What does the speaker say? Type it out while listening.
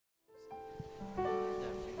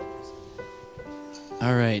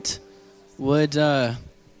All right. Would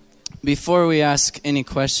before we ask any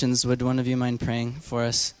questions, would one of you mind praying for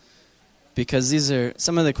us? Because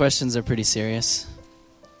some of the questions are pretty serious,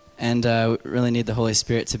 and we really need the Holy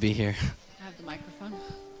Spirit to be here. I have the microphone.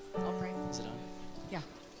 I'll pray. Is it on? Yeah.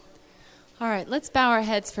 All right, let's bow our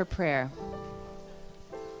heads for prayer.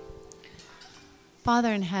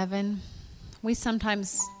 Father in heaven, we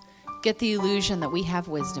sometimes get the illusion that we have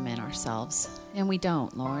wisdom in ourselves, and we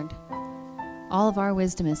don't, Lord. All of our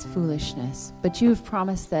wisdom is foolishness, but you have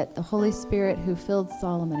promised that the Holy Spirit who filled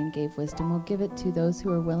Solomon and gave wisdom will give it to those who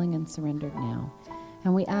are willing and surrendered now.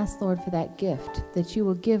 And we ask, Lord, for that gift, that you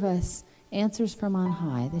will give us answers from on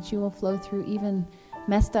high, that you will flow through even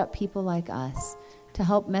messed up people like us to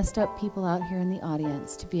help messed up people out here in the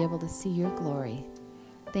audience to be able to see your glory.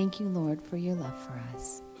 Thank you, Lord, for your love for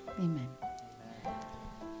us. Amen.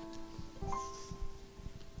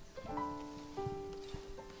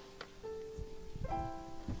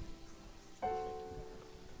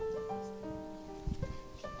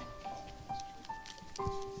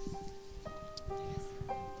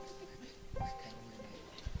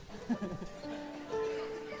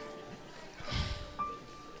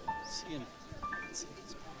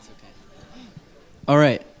 All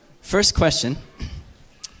right. First question.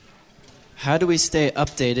 How do we stay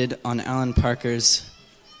updated on Alan Parker's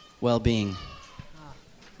well-being?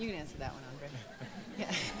 You can answer that one, Andre.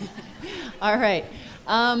 Yeah. All right.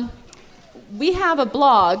 We have a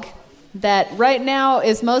blog that right now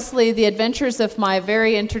is mostly the adventures of my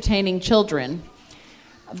very entertaining children.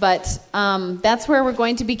 But that's where we're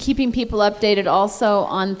going to be keeping people updated also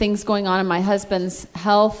on things going on in my husband's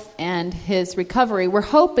health and his recovery. We're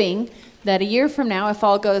hoping that a year from now, if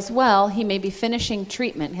all goes well, he may be finishing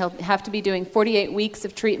treatment. He'll have to be doing 48 weeks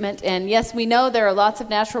of treatment. And yes, we know there are lots of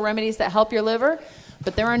natural remedies that help your liver,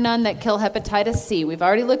 but there are none that kill hepatitis C. We've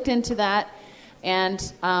already looked into that,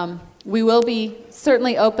 and we will be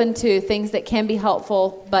certainly open to things that can be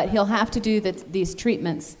helpful, but he'll have to do these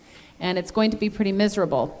treatments, and it's going to be pretty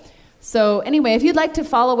miserable. So anyway, if you'd like to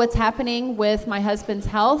follow what's happening with my husband's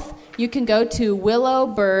health, you can go to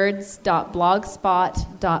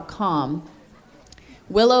willowbirds.blogspot.com.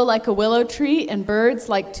 Willow like a willow tree, and birds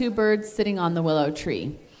like two birds sitting on the willow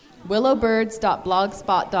tree.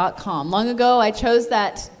 willowbirds.blogspot.com. Long ago, I chose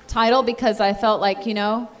that title because I felt like,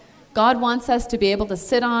 God wants us to be able to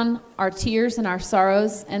sit on our tears and our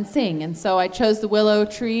sorrows and sing. And so I chose the willow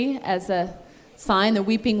tree as a sign, the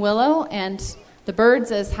weeping willow, and the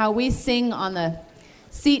birds as how we sing on the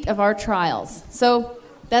seat of our trials. So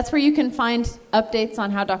that's where you can find updates on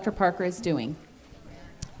how Dr. Parker is doing.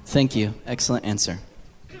 Thank you. Excellent answer.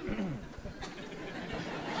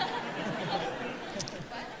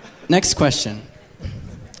 Next question.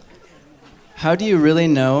 How do you really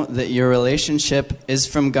know that your relationship is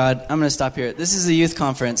from God? I'm going to stop here. This is a youth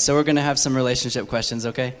conference, so we're going to have some relationship questions,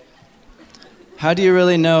 okay? How do you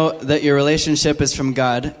really know that your relationship is from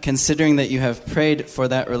God, considering that you have prayed for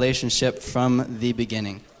that relationship from the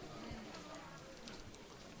beginning?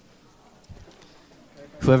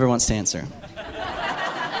 Whoever wants to answer.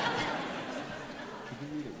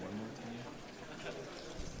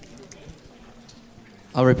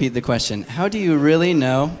 I'll repeat the question. How do you really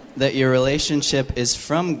know that your relationship is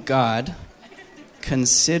from God,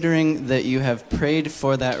 considering that you have prayed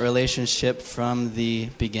for that relationship from the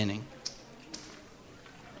beginning?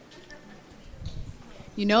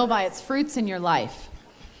 You know by its fruits in your life.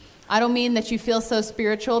 I don't mean that you feel so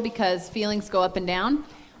spiritual because feelings go up and down,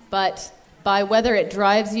 but by whether it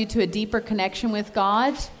drives you to a deeper connection with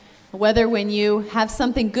God, whether when you have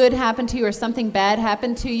something good happen to you or something bad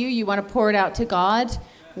happen to you, you want to pour it out to God.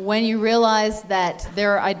 When you realize that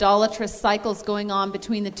there are idolatrous cycles going on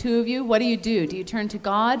between the two of you, what do? Do you turn to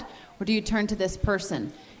God or do you turn to this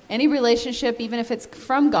person? Any relationship, even if it's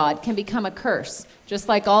from God, can become a curse. Just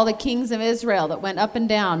like all the kings of Israel that went up and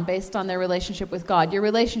down based on their relationship with God. Your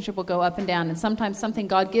relationship will go up and down, and sometimes something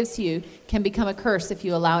God gives to you can become a curse if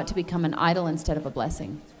you allow it to become an idol instead of a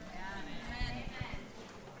blessing.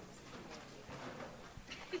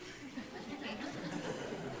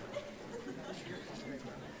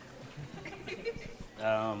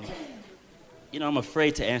 I'm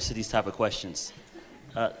afraid to answer these type of questions.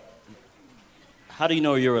 How do you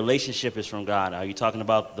know your relationship is from God? Are you talking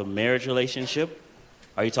about the marriage relationship?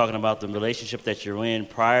 Are you talking about the relationship that you're in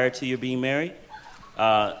prior to you being married?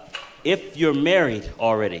 If you're married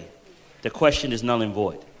already, the question is null and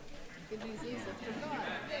void.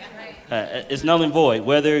 It's null and void.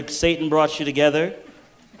 Whether Satan brought you together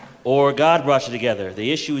or God brought you together,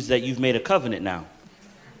 the issue is that you've made a covenant now.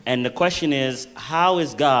 And the question is, how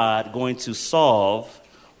is God going to solve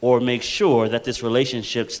or make sure that this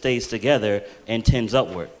relationship stays together and tends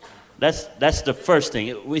upward? That's the first thing.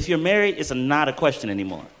 If you're married, it's not a question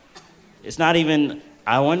anymore. It's not even,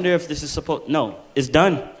 I wonder if this is supposed, no, it's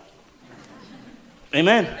done.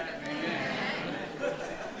 Amen.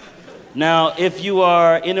 Now, if you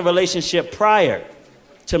are in a relationship prior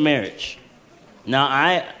to marriage, now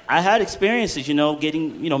I had experiences,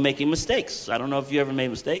 making mistakes. I don't know if you ever made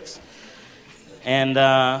mistakes. And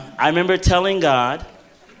I remember telling God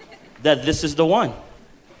that this is the one.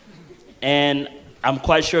 And I'm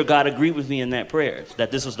quite sure God agreed with me in that prayer,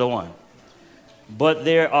 that this was the one. But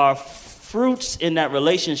there are fruits in that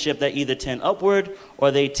relationship that either tend upward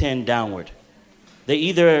or they tend downward. They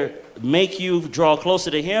either make you draw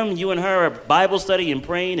closer to Him, you and her are Bible study and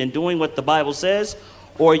praying and doing what the Bible says,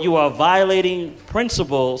 or you are violating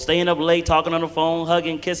principles, staying up late, talking on the phone,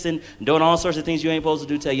 hugging, kissing, doing all sorts of things you ain't supposed to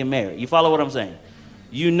do till you're married. You follow what I'm saying?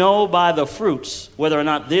 You know by the fruits whether or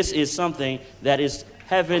not this is something that is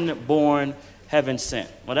heaven-born, heaven-sent.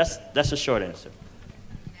 Well, that's a short answer.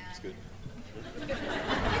 That's good.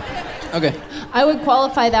 Okay. I would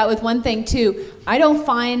qualify that with one thing, too. I don't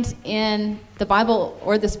find in the Bible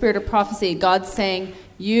or the spirit of prophecy God saying,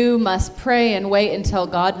 you must pray and wait until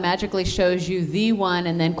God magically shows you the one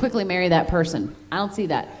and then quickly marry that person. I don't see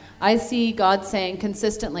that. I see God saying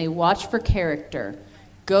consistently, watch for character,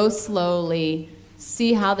 go slowly,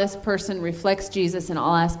 see how this person reflects Jesus in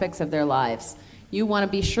all aspects of their lives. You want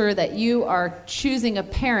to be sure that you are choosing a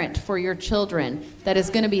parent for your children that is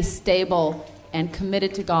going to be stable and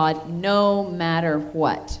committed to God no matter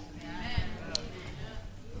what.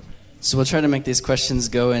 So we'll try to make these questions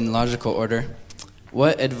go in logical order.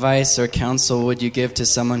 What advice or counsel would you give to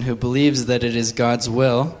someone who believes that it is God's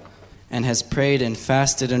will and has prayed and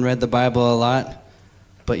fasted and read the Bible a lot,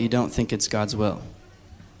 but you don't think it's God's will?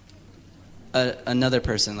 Another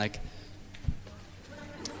person, like...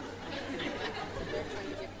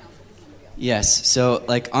 Yes, so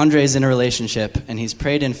like Andre's in a relationship, and he's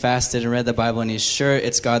prayed and fasted and read the Bible, and he's sure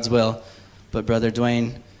it's God's will, but Brother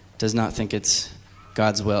Dwayne does not think it's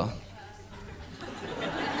God's will.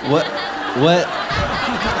 What?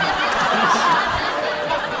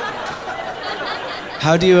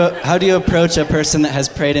 How do you approach a person that has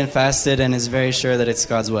prayed and fasted and is very sure that it's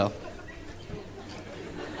God's will?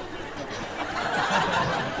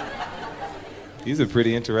 These are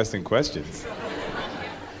pretty interesting questions.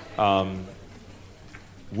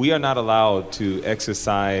 We are not allowed to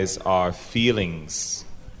exercise our feelings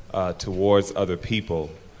towards other people.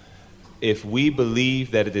 If we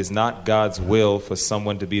believe that it is not God's will for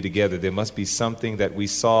someone to be together, there must be something that we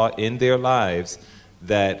saw in their lives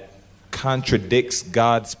that contradicts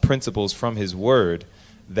God's principles from His Word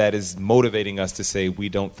that is motivating us to say we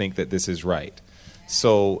don't think that this is right.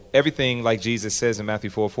 So everything, like Jesus says in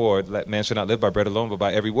Matthew 4:4, man shall not live by bread alone, but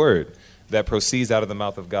by every word that proceeds out of the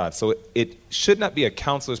mouth of God. So it should not be a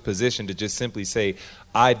counselor's position to just simply say,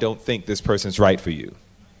 I don't think this person's right for you.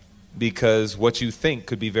 Because what you think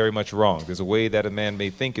could be very much wrong. There's a way that a man may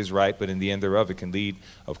think is right, but in the end thereof it can lead,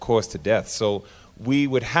 of course, to death. So we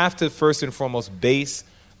would have to first and foremost base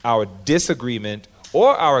our disagreement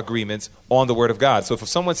or our agreements on the Word of God. So if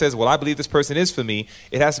someone says, well, I believe this person is for me,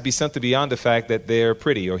 it has to be something beyond the fact that they're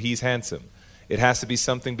pretty or he's handsome. It has to be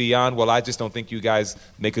something beyond, well, I just don't think you guys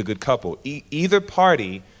make a good couple. Either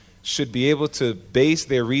party should be able to base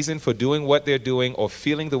their reason for doing what they're doing or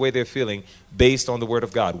feeling the way they're feeling based on the Word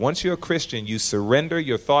of God. Once you're a Christian, you surrender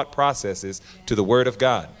your thought processes to the Word of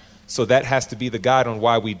God. So that has to be the guide on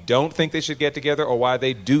why we don't think they should get together or why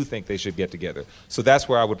they do think they should get together. So that's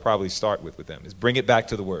where I would probably start with them, is bring it back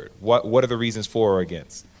to the Word. What are the reasons for or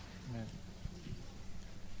against?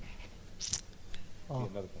 Oh.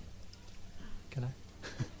 Can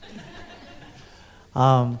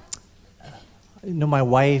I? My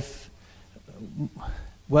wife,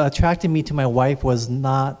 what attracted me to my wife was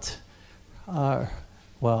not, well,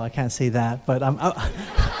 I can't say that, but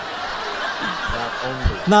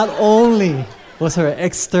not only was her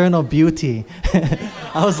external beauty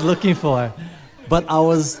I was looking for, but I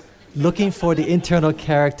was looking for the internal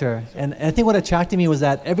character. And I think what attracted me was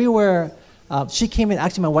that everywhere she came in,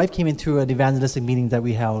 actually my wife came into an evangelistic meeting that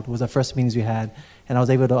we held. It was the first meetings we had, and I was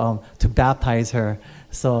able to baptize her.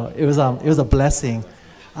 So it was a blessing.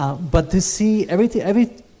 But to see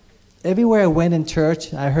everywhere I went in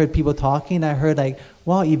church, I heard people talking. I heard like,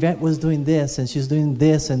 wow, Yvette was doing this, and she's doing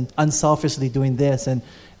this, and unselfishly doing this. And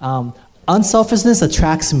unselfishness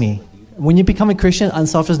attracts me. When you become a Christian,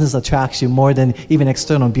 unselfishness attracts you more than even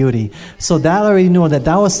external beauty. So that I already knew that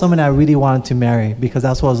was someone I really wanted to marry, because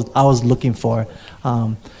that's what I was looking for.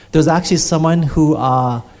 There's actually someone who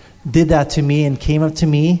did that to me and came up to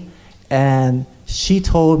me, and she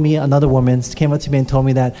told me, another woman came up to me and told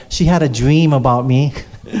me that she had a dream about me.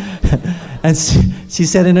 And she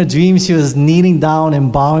said in her dream she was kneeling down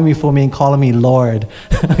and bowing before me and calling me Lord.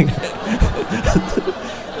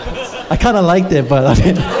 I kind of liked it, but I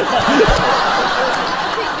mean...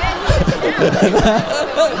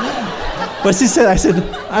 But she said,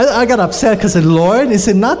 I got upset because the Lord, he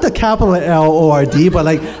said, not the capital L-O-R-D, but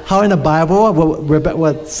like how in the Bible,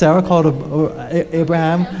 what Sarah called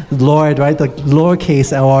Abraham, Lord, right? The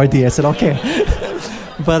lowercase L-O-R-D. I said, okay.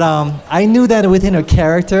 But I knew that within her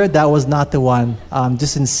character, that was not the one,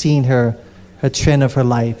 just in seeing her trend of her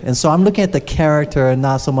life. And so I'm looking at the character and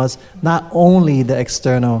not only the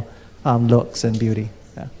external looks and beauty.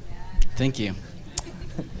 Yeah. Thank you.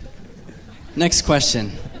 Next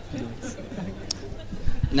question.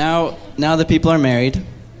 Now the people are married.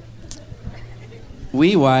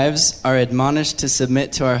 We wives are admonished to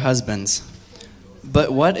submit to our husbands.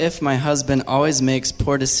 But what if my husband always makes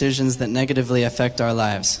poor decisions that negatively affect our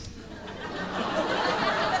lives?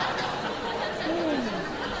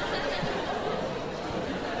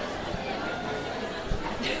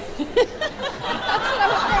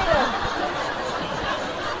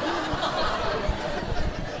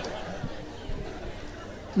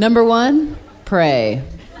 Number one, pray.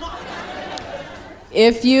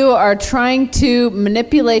 If you are trying to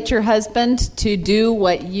manipulate your husband to do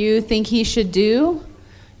what you think he should do,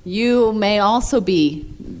 you may also be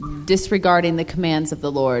disregarding the commands of the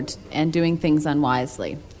Lord and doing things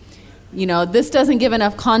unwisely. You know, this doesn't give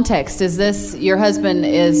enough context. Is this your husband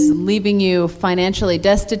is leaving you financially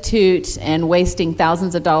destitute and wasting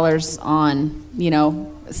thousands of dollars on,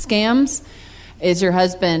 scams? Is your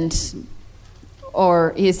husband...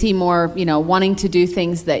 Or is he more, wanting to do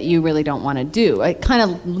things that you really don't want to do? It kind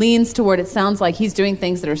of leans toward, it sounds like he's doing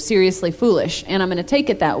things that are seriously foolish. And I'm going to take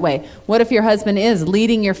it that way. What if your husband is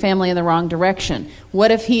leading your family in the wrong direction?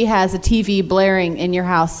 What if he has a TV blaring in your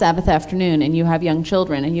house Sabbath afternoon and you have young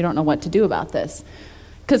children and you don't know what to do about this?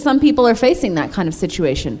 Because some people are facing that kind of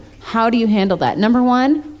situation. How do you handle that? Number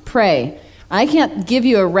one, pray. I can't give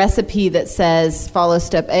you a recipe that says follow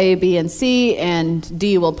step A, B, and C, and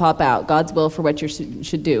D will pop out, God's will for what you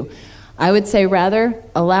should do. I would say rather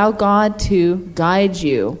allow God to guide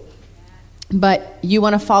you, but you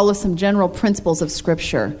want to follow some general principles of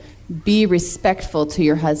Scripture. Be respectful to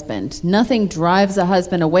your husband. Nothing drives a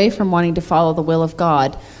husband away from wanting to follow the will of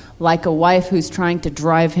God like a wife who's trying to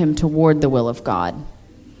drive him toward the will of God.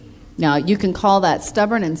 Now, you can call that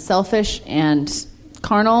stubborn and selfish and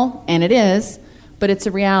carnal, and it is, but it's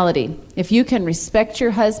a reality. If you can respect your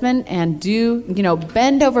husband and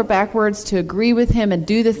bend over backwards to agree with him and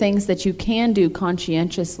do the things that you can do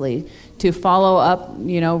conscientiously to follow up,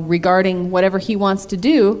 regarding whatever he wants to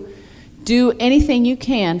do anything you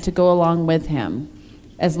can to go along with him,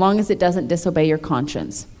 as long as it doesn't disobey your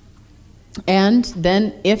conscience. And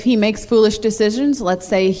then if he makes foolish decisions, let's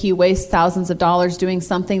say he wastes thousands of dollars doing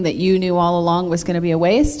something that you knew all along was going to be a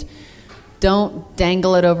waste, don't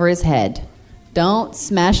dangle it over his head. Don't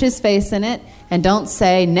smash his face in it, and don't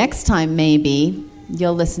say, next time maybe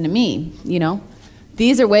you'll listen to me,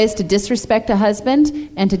 These are ways to disrespect a husband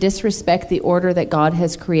and to disrespect the order that God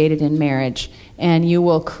has created in marriage. And you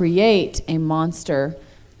will create a monster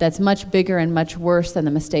that's much bigger and much worse than the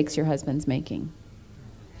mistakes your husband's making.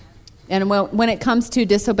 And when it comes to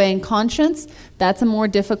disobeying conscience, that's a more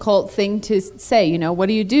difficult thing to say. What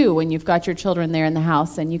do you do when you've got your children there in the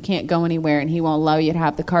house and you can't go anywhere and he won't allow you to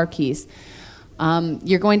have the car keys?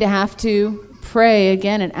 You're going to have to pray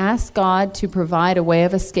again and ask God to provide a way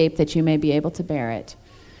of escape that you may be able to bear it.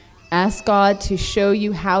 Ask God to show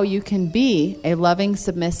you how you can be a loving,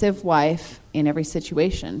 submissive wife in every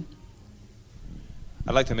situation.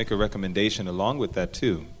 I'd like to make a recommendation along with that,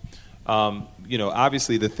 too.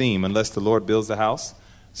 Obviously the theme, unless the Lord builds the house.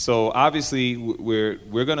 So obviously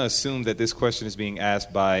we're going to assume that this question is being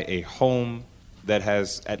asked by a home that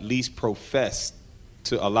has at least professed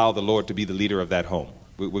to allow the Lord to be the leader of that home.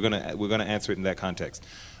 We're going to answer it in that context.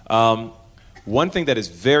 One thing that is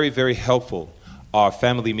very, very helpful are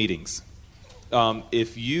family meetings.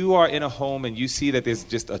 If you are in a home and you see that there's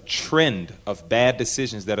just a trend of bad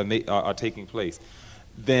decisions that are taking place,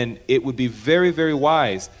 then it would be very, very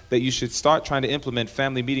wise that you should start trying to implement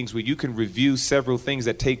family meetings where you can review several things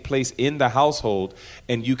that take place in the household,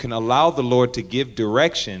 and you can allow the Lord to give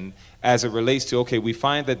direction as it relates to, okay, we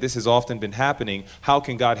find that this has often been happening. How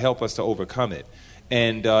can God help us to overcome it?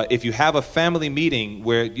 And if you have a family meeting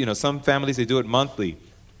where, some families, they do it monthly.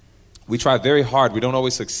 We try very hard. We don't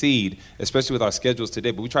always succeed, especially with our schedules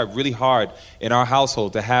today, but we try really hard in our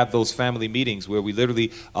household to have those family meetings where we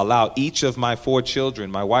literally allow each of my 4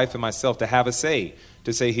 children, my wife and myself, to have a say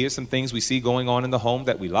to say, here's some things we see going on in the home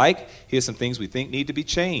that we like. Here's some things we think need to be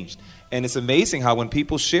changed. And it's amazing how when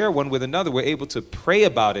people share one with another, we're able to pray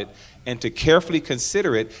about it and to carefully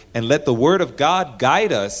consider it and let the Word of God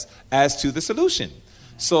guide us as to the solution.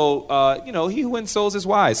 So, he who wins souls is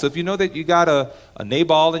wise. So if you know that you got a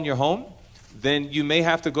Nabal in your home, then you may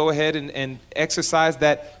have to go ahead and exercise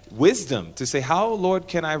that wisdom to say, how, Lord,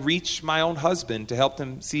 can I reach my own husband to help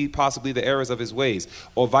him see possibly the errors of his ways,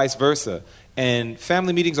 or vice versa. And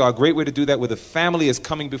family meetings are a great way to do that, where the family is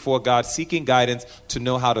coming before God, seeking guidance to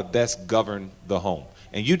know how to best govern the home.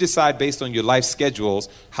 And you decide based on your life schedules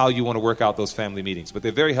how you want to work out those family meetings. But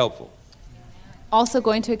they're very helpful. Also,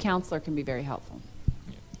 going to a counselor can be very helpful.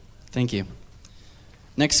 Thank you.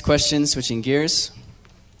 Next question, switching gears.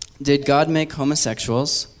 Did God make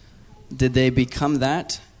homosexuals? Did they become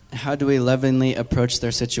that? How do we lovingly approach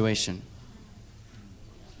their situation?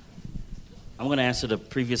 I'm going to answer the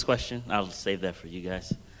previous question. I'll save that for you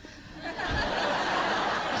guys.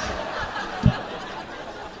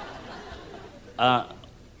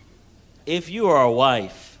 If you are a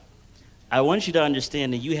wife, I want you to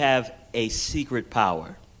understand that you have a secret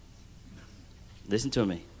power. Listen to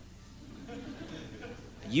me.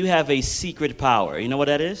 You have a secret power. You know what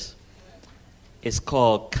that is? It's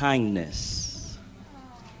called kindness.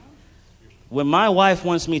 When my wife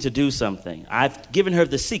wants me to do something, I've given her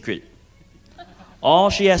the secret. All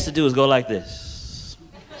she has to do is go like this.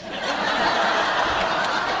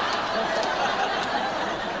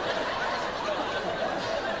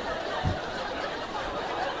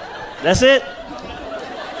 That's it.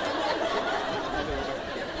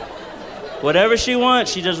 Whatever she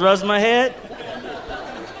wants, she just rubs my head.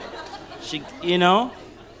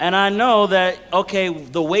 And I know that, okay,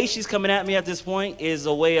 the way she's coming at me at this point is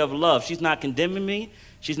a way of love. She's not condemning me.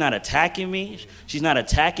 She's not attacking me. She's not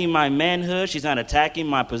attacking my manhood. She's not attacking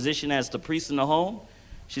my position as the priest in the home.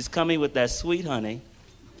 She's coming with that sweet honey.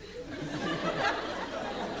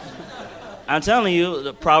 I'm telling you,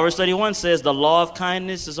 the Proverbs 31 says the law of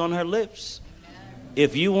kindness is on her lips.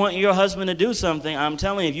 If you want your husband to do something, I'm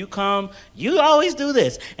telling you, if you come, you always do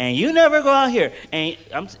this, and you never go out here, and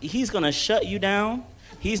he's going to shut you down.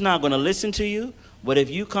 He's not going to listen to you. But if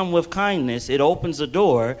you come with kindness, it opens the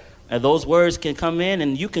door, and those words can come in,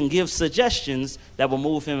 and you can give suggestions that will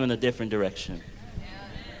move him in a different direction.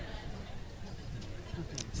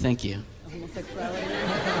 Thank you.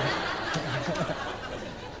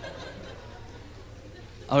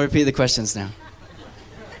 I'll repeat the questions now.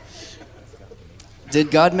 Did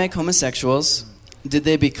God make homosexuals? Did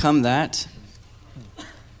they become that?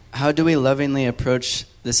 How do we lovingly approach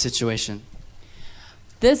this situation?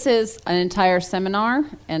 This is an entire seminar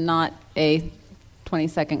and not a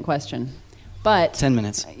 20-second question. But 10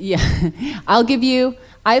 minutes. Yeah.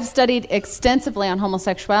 I've studied extensively on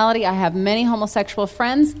homosexuality. I have many homosexual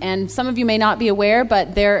friends, and some of you may not be aware,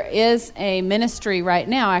 but there is a ministry right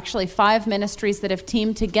now, actually 5 ministries that have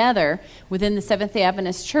teamed together within the Seventh-day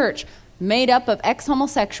Adventist Church, made up of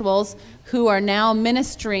ex-homosexuals who are now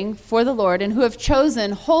ministering for the Lord and who have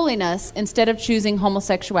chosen holiness instead of choosing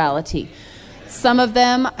homosexuality. Some of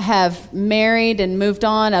them have married and moved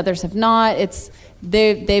on, others have not.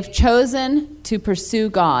 They've chosen to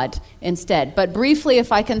pursue God instead. But briefly,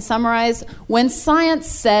 if I can summarize, when science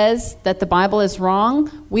says that the Bible is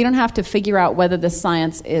wrong, we don't have to figure out whether the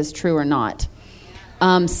science is true or not.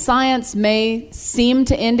 Science may seem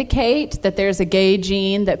to indicate that there's a gay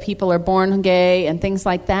gene, that people are born gay and things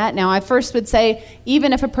like that. Now, I first would say,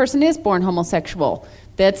 even if a person is born homosexual,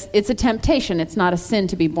 it's a temptation. It's not a sin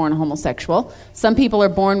to be born homosexual. Some people are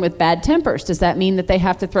born with bad tempers. Does that mean that they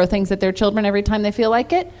have to throw things at their children every time they feel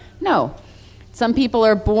like it? No. Some people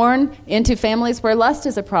are born into families where lust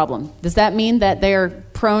is a problem. Does that mean that they're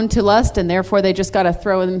prone to lust and therefore they just got to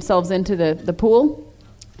throw themselves into the pool?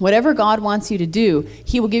 Whatever God wants you to do,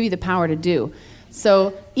 He will give you the power to do.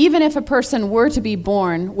 So even if a person were to be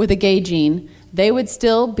born with a gay gene, they would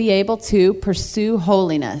still be able to pursue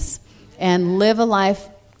holiness and live a life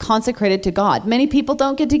consecrated to God. Many people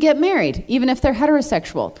don't get to get married, even if they're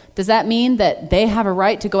heterosexual. Does that mean that they have a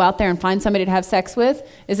right to go out there and find somebody to have sex with?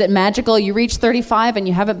 Is it magical? You reach 35 and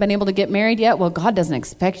you haven't been able to get married yet? Well, God doesn't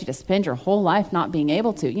expect you to spend your whole life not being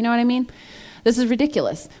able to. You know what I mean? This is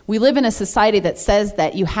ridiculous. We live in a society that says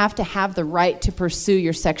that you have to have the right to pursue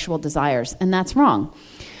your sexual desires, and that's wrong.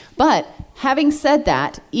 But having said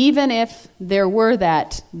that, even if there were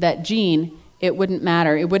that gene, it wouldn't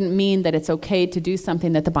matter. It wouldn't mean that it's okay to do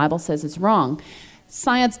something that the Bible says is wrong.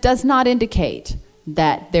 Science does not indicate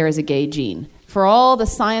that there is a gay gene. For all the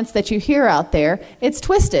science that you hear out there, it's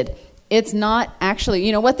twisted. it's not actually,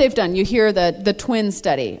 you know, what they've done. You hear the twin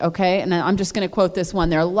study, okay? And I'm just going to quote this one.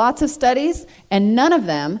 There are lots of studies, and none of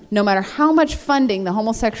them, no matter how much funding the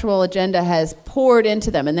homosexual agenda has poured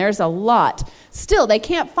into them, and there's a lot, still they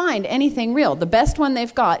can't find anything real. The best one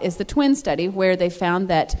they've got is the twin study, where they found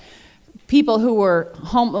that people who were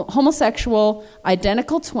homosexual,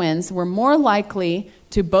 identical twins, were more likely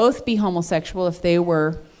to both be homosexual if they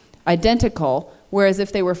were identical, whereas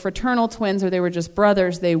if they were fraternal twins or they were just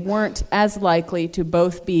brothers, they weren't as likely to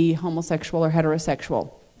both be homosexual or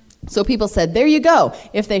heterosexual. So people said, there you go.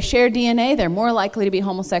 If they share DNA, they're more likely to be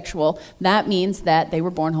homosexual. That means that they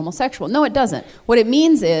were born homosexual. No, it doesn't. What it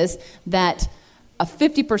means is that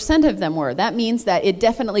 50% of them were. That means that it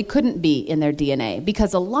definitely couldn't be in their DNA,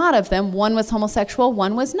 because a lot of them, one was homosexual,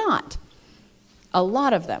 one was not. A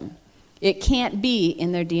lot of them. It can't be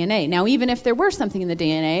in their DNA. Now, even if there were something in the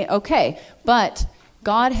DNA, okay. But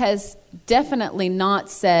God has definitely not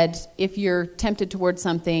said, if you're tempted towards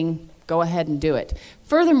something, go ahead and do it.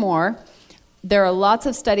 Furthermore, there are lots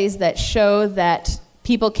of studies that show that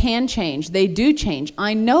people can change. They do change.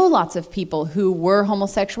 I know lots of people who were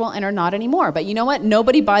homosexual and are not anymore. But you know what?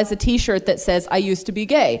 Nobody buys a T-shirt that says, I used to be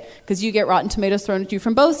gay, because you get rotten tomatoes thrown at you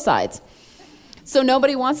from both sides. So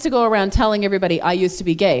nobody wants to go around telling everybody, I used to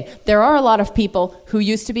be gay. There are a lot of people who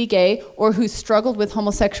used to be gay or who struggled with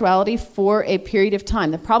homosexuality for a period of time.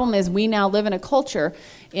 The problem is we now live in a culture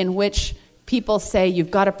in which people say,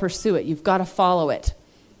 you've got to pursue it, you've got to follow it.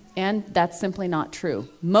 And that's simply not true.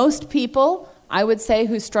 Most people, I would say,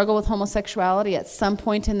 who struggle with homosexuality at some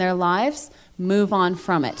point in their lives move on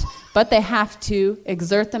from it. But they have to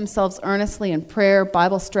exert themselves earnestly in prayer,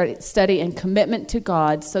 Bible study, and commitment to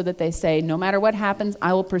God, so that they say, no matter what happens,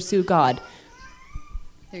 I will pursue God.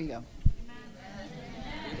 There you go.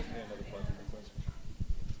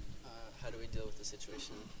 How do we deal with the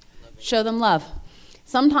situation? Show them love.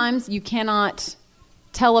 Sometimes you cannot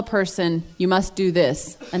tell a person, you must do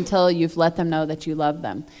this, until you've let them know that you love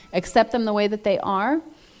them. Accept them the way that they are,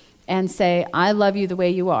 and say, I love you the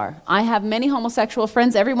way you are. I have many homosexual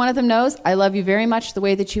friends. Every one of them knows, I love you very much the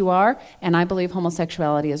way that you are, and I believe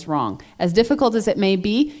homosexuality is wrong. As difficult as it may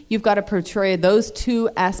be, you've got to portray those two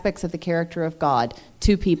aspects of the character of God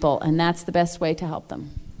to people, and that's the best way to help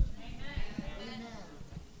them.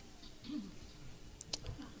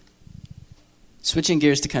 Switching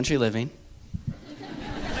gears to country living.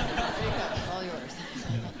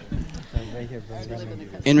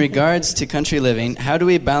 In regards to country living, how do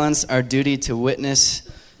we balance our duty to witness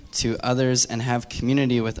to others and have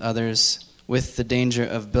community with others with the danger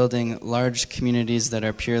of building large communities that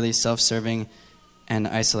are purely self-serving and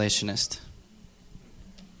isolationist?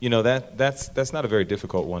 You know, that's not a very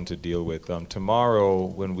difficult one to deal with. Tomorrow,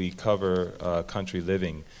 when we cover country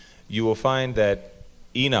living, you will find that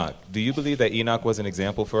Enoch, do you believe that Enoch was an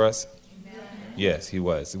example for us? Amen. Yes, he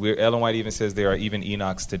was. Ellen White even says there are even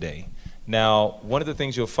Enochs today. Now, one of the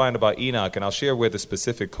things you'll find about Enoch, and I'll share where the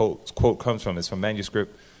specific quote comes from, is from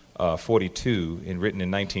manuscript 42, written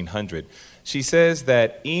in 1900. She says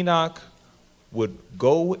that Enoch would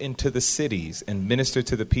go into the cities and minister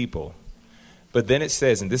to the people. But then it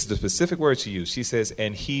says, and this is the specific word she used, she says,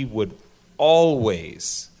 and he would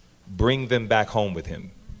always bring them back home with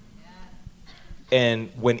him.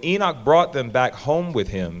 And when Enoch brought them back home with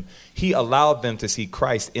him, he allowed them to see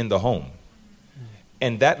Christ in the home.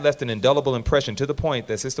 And that left an indelible impression, to the point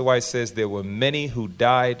that Sister White says there were many who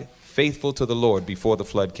died faithful to the Lord before the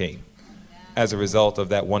flood came as a result of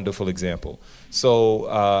that wonderful example. So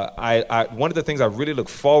one of the things I really look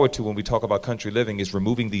forward to when we talk about country living is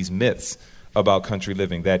removing these myths about country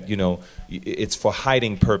living, that, you know, it's for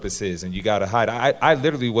hiding purposes and you got to hide. I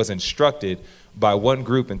literally was instructed by one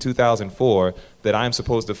group in 2004 that I'm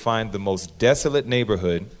supposed to find the most desolate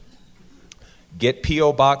neighborhood, get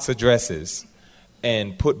P.O. box addresses,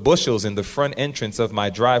 and put bushels in the front entrance of my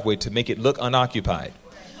driveway to make it look unoccupied.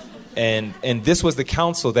 And this was the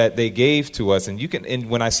counsel that they gave to us. And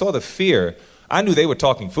when I saw the fear, I knew they were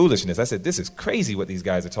talking foolishness. I said, this is crazy what these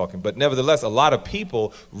guys are talking. But nevertheless, a lot of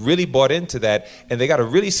people really bought into that, and they got a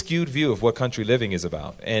really skewed view of what country living is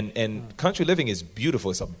about. And country living is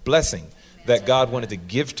beautiful. It's a blessing that God wanted to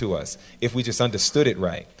give to us if we just understood it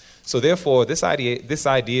right. So therefore, this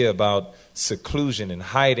idea about seclusion and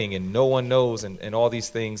hiding and no one knows and all these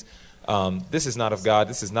things, this is not of God.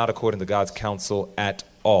 This is not according to God's counsel at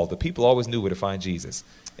all. The people always knew where to find Jesus,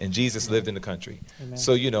 and Jesus lived in the country. Amen.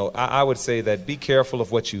 So, you know, I would say that be careful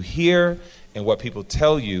of what you hear and what people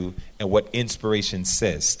tell you and what inspiration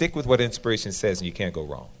says. Stick with what inspiration says, and you can't go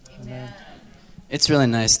wrong. Amen. It's really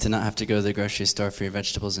nice to not have to go to the grocery store for your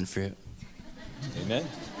vegetables and fruit. Amen.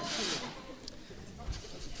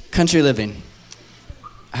 Country living.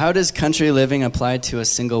 How does country living apply to a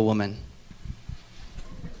single woman?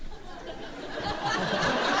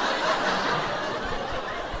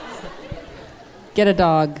 Get a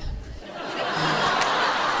dog.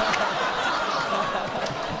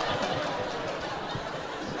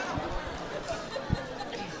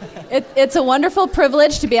 It's a wonderful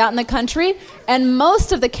privilege to be out in the country, and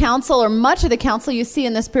most of the counsel, or much of the counsel you see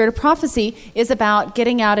in the Spirit of Prophecy, is about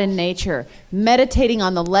getting out in nature, meditating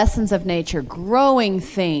on the lessons of nature, growing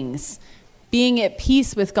things, being at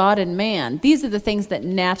peace with God and man. These are the things that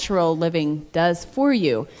natural living does for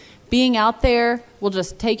you. Being out there will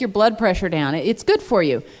just take your blood pressure down. It's good for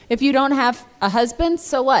you. If you don't have a husband,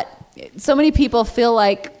 so what? So many people feel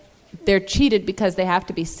like they're cheated because they have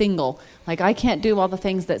to be single. Like, I can't do all the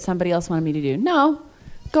things that somebody else wanted me to do. No,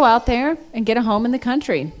 go out there and get a home in the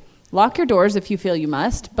country. Lock your doors if you feel you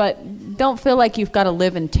must, but don't feel like you've got to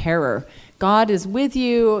live in terror. God is with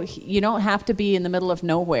you. You don't have to be in the middle of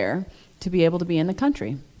nowhere to be able to be in the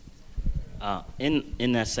country.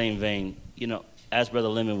 In that same vein, as Brother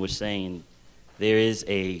Lemon was saying, there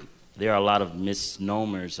are a lot of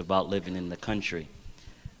misnomers about living in the country.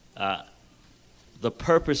 The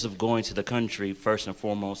purpose of going to the country, first and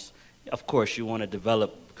foremost, of course, you want to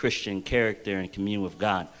develop Christian character and commune with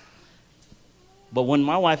God. But when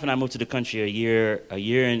my wife and I moved to the country a year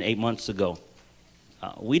and 8 months ago,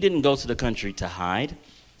 we didn't go to the country to hide.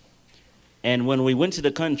 And when we went to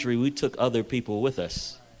the country, we took other people with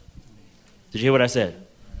us. Did you hear what I said?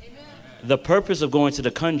 Amen. The purpose of going to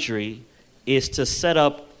the country is to set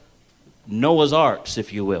up Noah's Arks,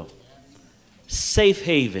 if you will, safe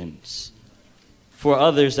havens for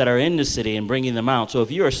others that are in the city and bringing them out. So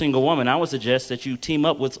if you're a single woman, I would suggest that you team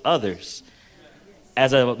up with others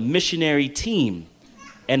as a missionary team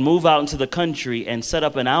and move out into the country and set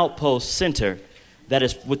up an outpost center that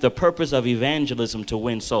is with the purpose of evangelism to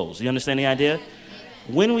win souls. You understand the idea?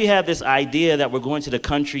 When we have this idea that we're going to the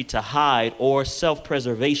country to hide or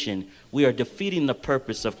self-preservation, we are defeating the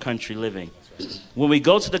purpose of country living. When we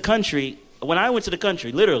go to the country, when I went to the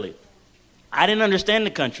country, literally, I didn't understand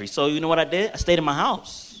the country. So you know what I did? I stayed in my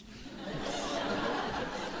house.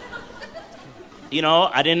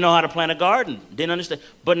 I didn't know how to plant a garden. Didn't understand.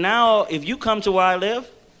 But now, if you come to where I live,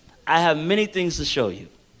 I have many things to show you.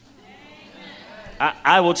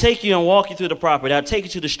 I will take you and walk you through the property. I'll take you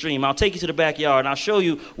to the stream. I'll take you to the backyard. And I'll show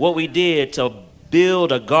you what we did to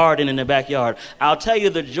build a garden in the backyard. I'll tell you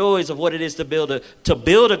the joys of what it is to build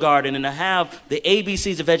a garden and to have the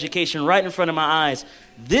ABCs of education right in front of my eyes.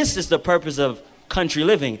 This is the purpose of country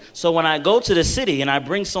living. So when I go to the city and I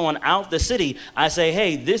bring someone out the city, I say,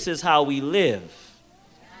 hey, this is how we live.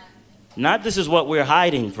 Not this is what we're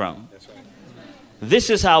hiding from. This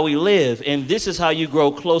is how we live, and this is how you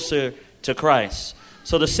grow closer to Christ.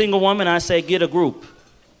 So the single woman, I say, get a group.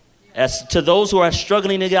 As to those who are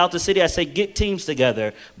struggling to get out the city, I say, get teams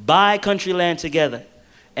together, buy country land together,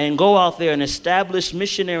 and go out there and establish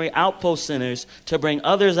missionary outpost centers to bring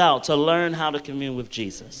others out to learn how to commune with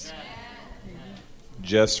Jesus.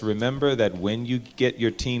 Just remember that when you get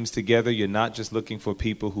your teams together, you're not just looking for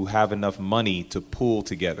people who have enough money to pool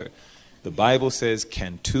together. The Bible says,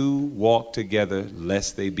 can two walk together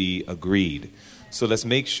lest they be agreed? So let's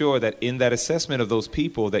make sure that in that assessment of those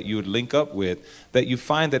people that you would link up with, that you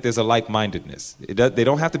find that there's a like-mindedness. They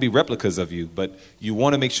don't have to be replicas of you, but you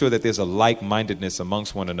want to make sure that there's a like-mindedness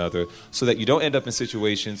amongst one another so that you don't end up in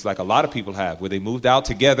situations like a lot of people have, where they moved out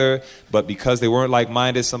together, but because they weren't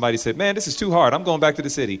like-minded, somebody said, man, this is too hard. I'm going back to the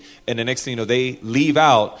city. And the next thing you know, they leave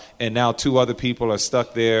out, and now two other people are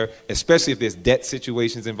stuck there, especially if there's debt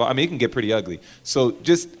situations involved. I mean, it can get pretty ugly. So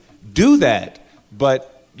just do that,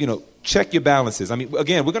 but, check your balances. I mean,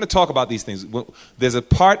 again, we're going to talk about these things. There's a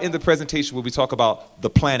part in the presentation where we talk about the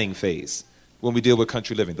planning phase when we deal with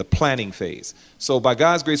country living, the planning phase. So by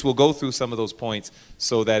God's grace, we'll go through some of those points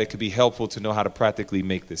so that it could be helpful to know how to practically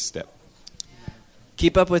make this step.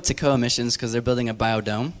 Keep up with Tacoma Missions because they're building a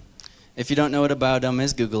biodome. If you don't know what a biodome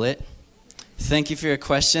is, Google it. Thank you for your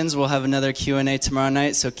questions. We'll have another Q&A tomorrow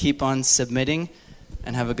night, so keep on submitting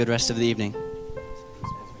and have a good rest of the evening.